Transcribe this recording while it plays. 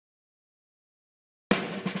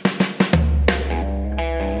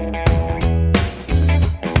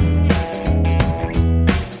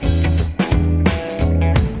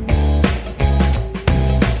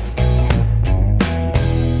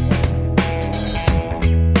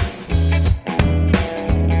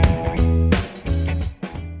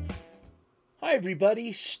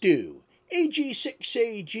everybody, Stu,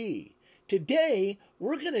 AG6AG. Today,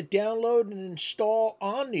 we're going to download and install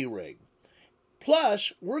OmniRig.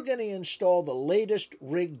 Plus, we're going to install the latest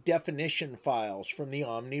rig definition files from the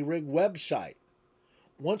OmniRig website.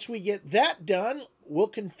 Once we get that done, we'll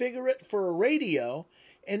configure it for a radio,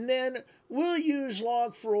 and then we'll use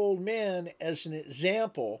Log4Old Men as an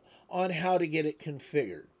example on how to get it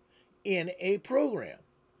configured in a program.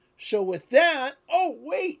 So with that, oh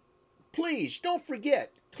wait, please don't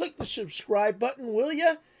forget, click the subscribe button, will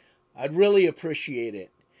you? I'd really appreciate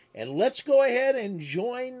it. And let's go ahead and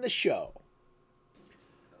join the show.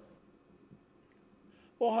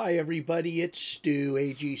 Well, hi everybody, it's Stu,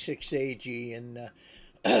 AG6AG, and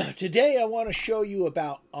today I want to show you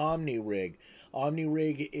about OmniRig.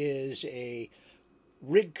 OmniRig is a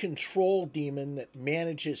rig control daemon that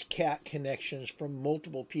manages CAT connections from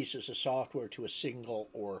multiple pieces of software to a single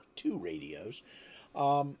or two radios.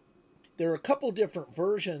 There are a couple different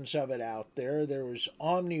versions of it out there. There was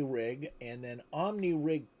OmniRig and then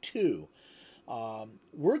OmniRig 2.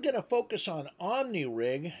 We're going to focus on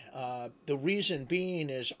OmniRig. The reason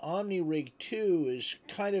being is OmniRig 2 is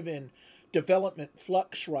kind of in development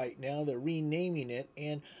flux right now. They're renaming it,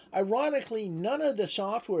 and ironically, none of the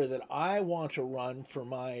software that I want to run for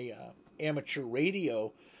my amateur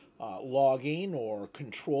radio logging or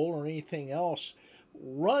control or anything else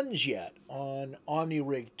runs yet on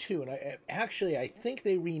OmniRig 2. And I think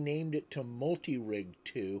they renamed it to MultiRig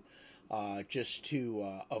 2 just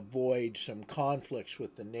to avoid some conflicts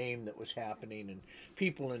with the name that was happening and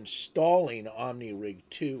people installing OmniRig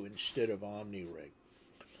 2 instead of OmniRig.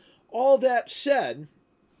 All that said,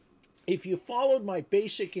 if you followed my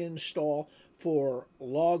basic install for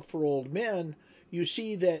Log4Old Men, you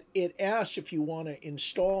see that it asks if you want to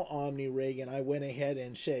install OmniRig, and I went ahead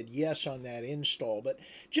and said yes on that install. But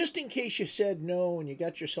just in case you said no and you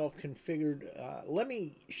got yourself configured, let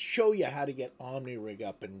me show you how to get OmniRig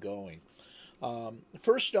up and going.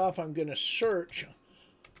 First off, I'm going to search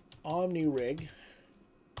OmniRig,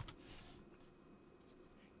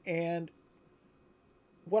 and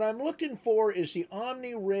what I'm looking for is the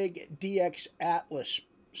OmniRig DX Atlas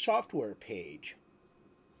software page.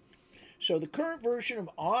 So the current version of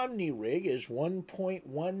OmniRig is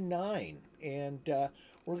 1.19, and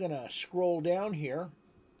we're going to scroll down here,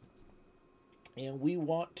 and we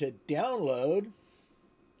want to download.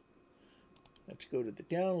 Let's go to the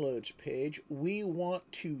downloads page. We want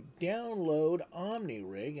to download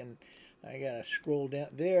OmniRig, and I got to scroll down.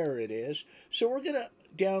 There it is. So we're going to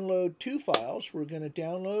download two files. We're going to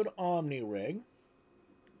download OmniRig,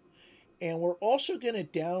 and we're also going to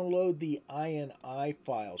download the INI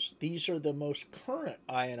files. These are the most current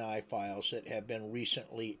INI files that have been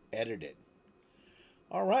recently edited.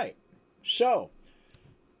 All right, so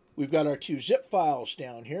we've got our two zip files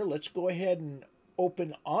down here. Let's go ahead and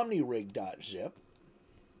open omnirig.zip.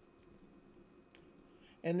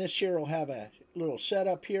 And this here will have a little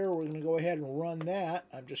setup here. We're going to go ahead and run that.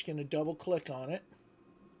 I'm just going to double click on it.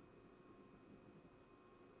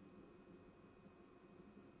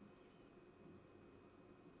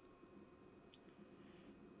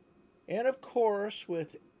 And of course,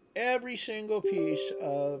 with every single piece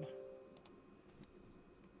of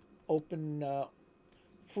open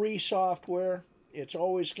free software, it's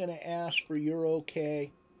always going to ask for your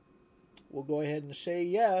okay. We'll go ahead and say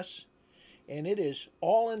yes, and it is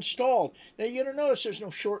all installed. Now you're going to notice there's no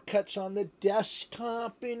shortcuts on the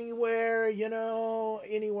desktop anywhere,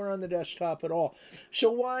 anywhere on the desktop at all.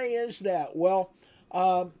 So why is that? Well,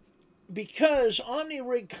 because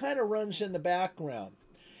OmniRig kind of runs in the background.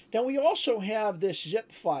 Now we also have this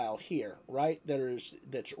zip file here, right?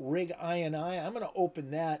 That's rig INI. I'm going to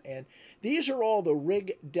open that, and these are all the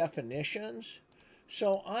rig definitions.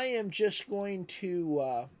 So I am just going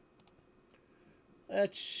to,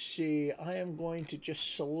 let's see, I am going to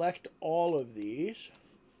just select all of these,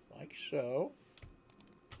 like so.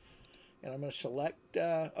 And I'm going to select,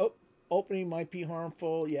 oh, opening might be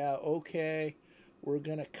harmful. Yeah, okay. We're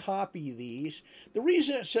going to copy these. The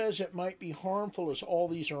reason it says it might be harmful is all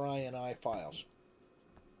these are INI files.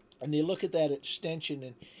 And they look at that extension.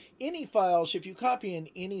 And any files, if you copy an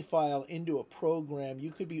any file into a program,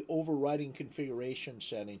 you could be overriding configuration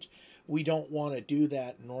settings. We don't want to do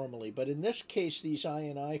that normally. But in this case, these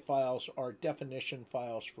INI files are definition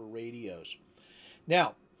files for radios.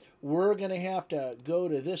 Now, we're going to have to go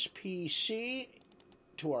to this PC,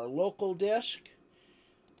 to our local disk,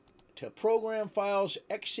 to program files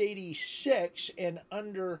x86, and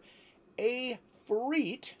under A for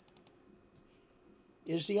EAT,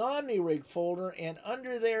 is the OmniRig folder, and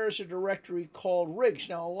under there is a directory called rigs.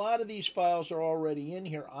 Now, a lot of these files are already in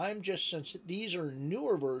here. Since these are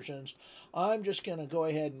newer versions, I'm just going to go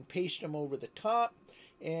ahead and paste them over the top,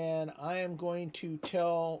 and I am going to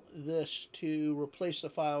tell this to replace the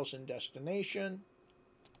files in destination.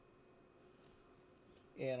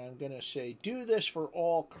 And I'm going to say do this for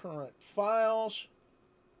all current files.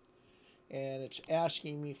 And it's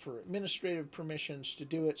asking me for administrative permissions to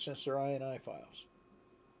do it since they're INI files.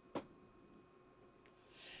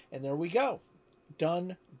 And there we go.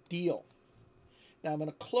 Done deal. Now I'm going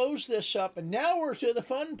to close this up, and now we're to the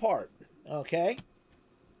fun part. Okay?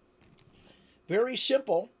 Very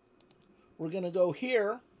simple. We're going to go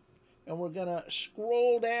here, and we're going to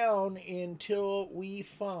scroll down until we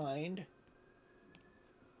find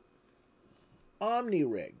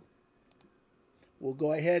OmniRig. We'll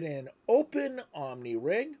go ahead and open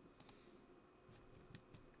OmniRig.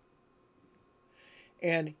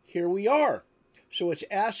 And here we are. So it's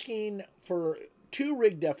asking for 2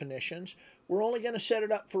 rig definitions. We're only going to set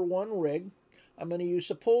it up for 1 rig. I'm going to use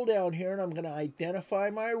the pull down here, and I'm going to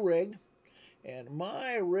identify my rig. And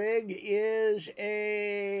my rig is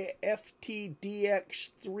a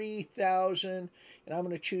FTDX 3000. And I'm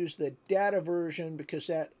going to choose the data version because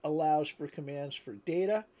that allows for commands for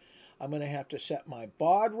data. I'm going to have to set my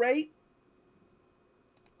baud rate,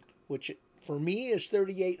 which for me is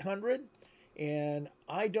 3800. And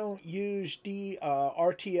I don't use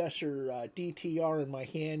RTS or DTR in my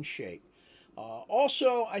handshake.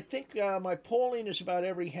 Also, I think my polling is about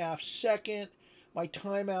every half second. My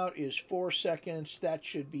timeout is 4 seconds. That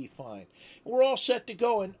should be fine. We're all set to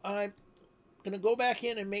go, and I'm going to go back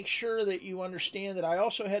in and make sure that you understand that I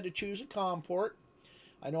also had to choose a COM port.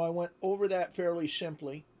 I know I went over that fairly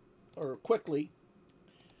simply, or quickly,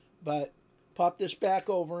 but pop this back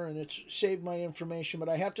over and it's saved my information, but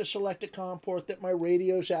I have to select a COM port that my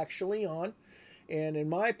radio is actually on. And in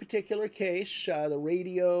my particular case, the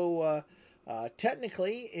radio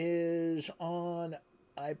technically is on,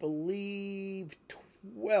 I believe,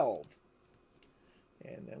 12.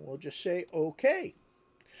 And then we'll just say OK.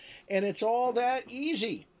 And it's all that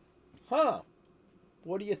easy. Huh?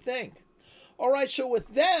 What do you think? All right, so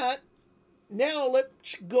with that, now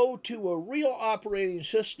let's go to a real operating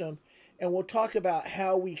system, and we'll talk about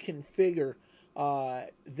how we configure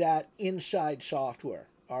that inside software.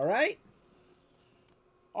 All right?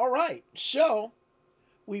 All right, so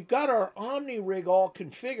we've got our OmniRig all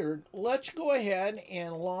configured. Let's go ahead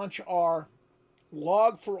and launch our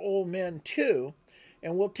Log for Old Men 2,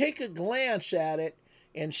 and we'll take a glance at it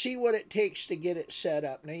and see what it takes to get it set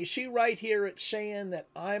up. Now, you see right here it's saying that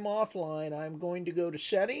I'm offline. I'm going to go to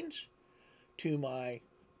Settings, to my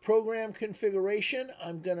Program Configuration.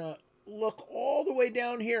 I'm going to look all the way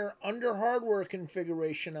down here under Hardware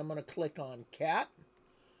Configuration. I'm going to click on Cat.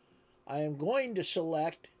 I am going to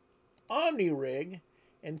select OmniRig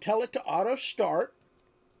and tell it to auto start.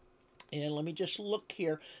 And let me just look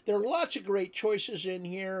here. There are lots of great choices in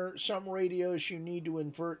here. Some radios you need to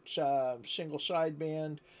invert single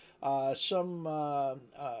sideband. And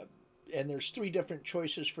there's 3 different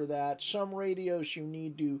choices for that. Some radios you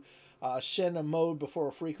need to send a mode before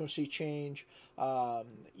a frequency change.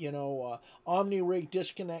 OmniRig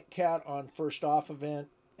disconnect cat on first off event.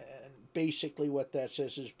 And basically what that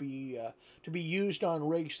says is to be used on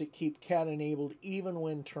rigs that keep cat enabled even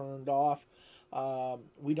when turned off.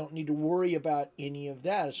 We don't need to worry about any of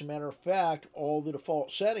that. As a matter of fact, all the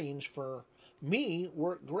default settings for me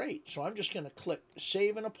work great. So I'm just going to click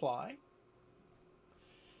Save and Apply.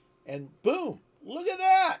 And boom, look at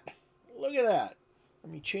that. Look at that.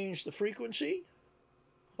 Let me change the frequency.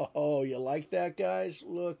 Oh, you like that, guys?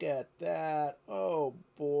 Look at that. Oh,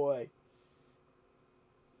 boy.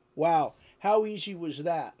 Wow. How easy was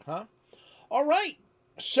that, huh? All right.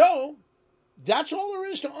 So that's all there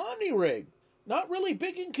is to OmniRig. Not really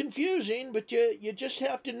big and confusing, but you just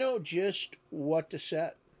have to know just what to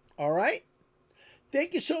set. All right?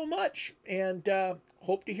 Thank you so much, and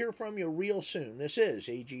hope to hear from you real soon. This is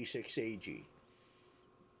AG6AG.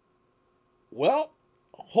 Well,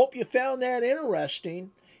 hope you found that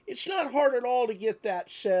interesting. It's not hard at all to get that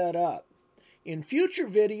set up. In future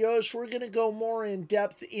videos, we're going to go more in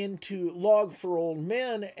depth into Log for Old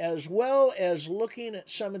Men, as well as looking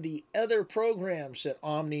at some of the other programs that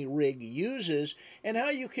OmniRig uses and how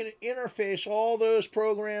you can interface all those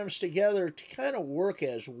programs together to kind of work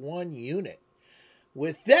as one unit.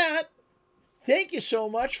 With that, thank you so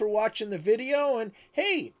much for watching the video, and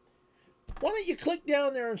hey, why don't you click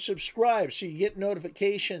down there and subscribe so you get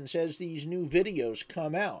notifications as these new videos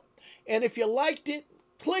come out. And if you liked it,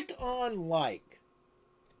 click on like.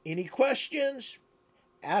 Any questions?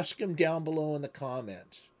 Ask them down below in the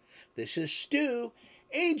comments. This is Stu,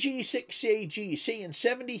 AG6AG, saying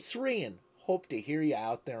 73, and hope to hear you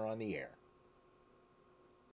out there on the air.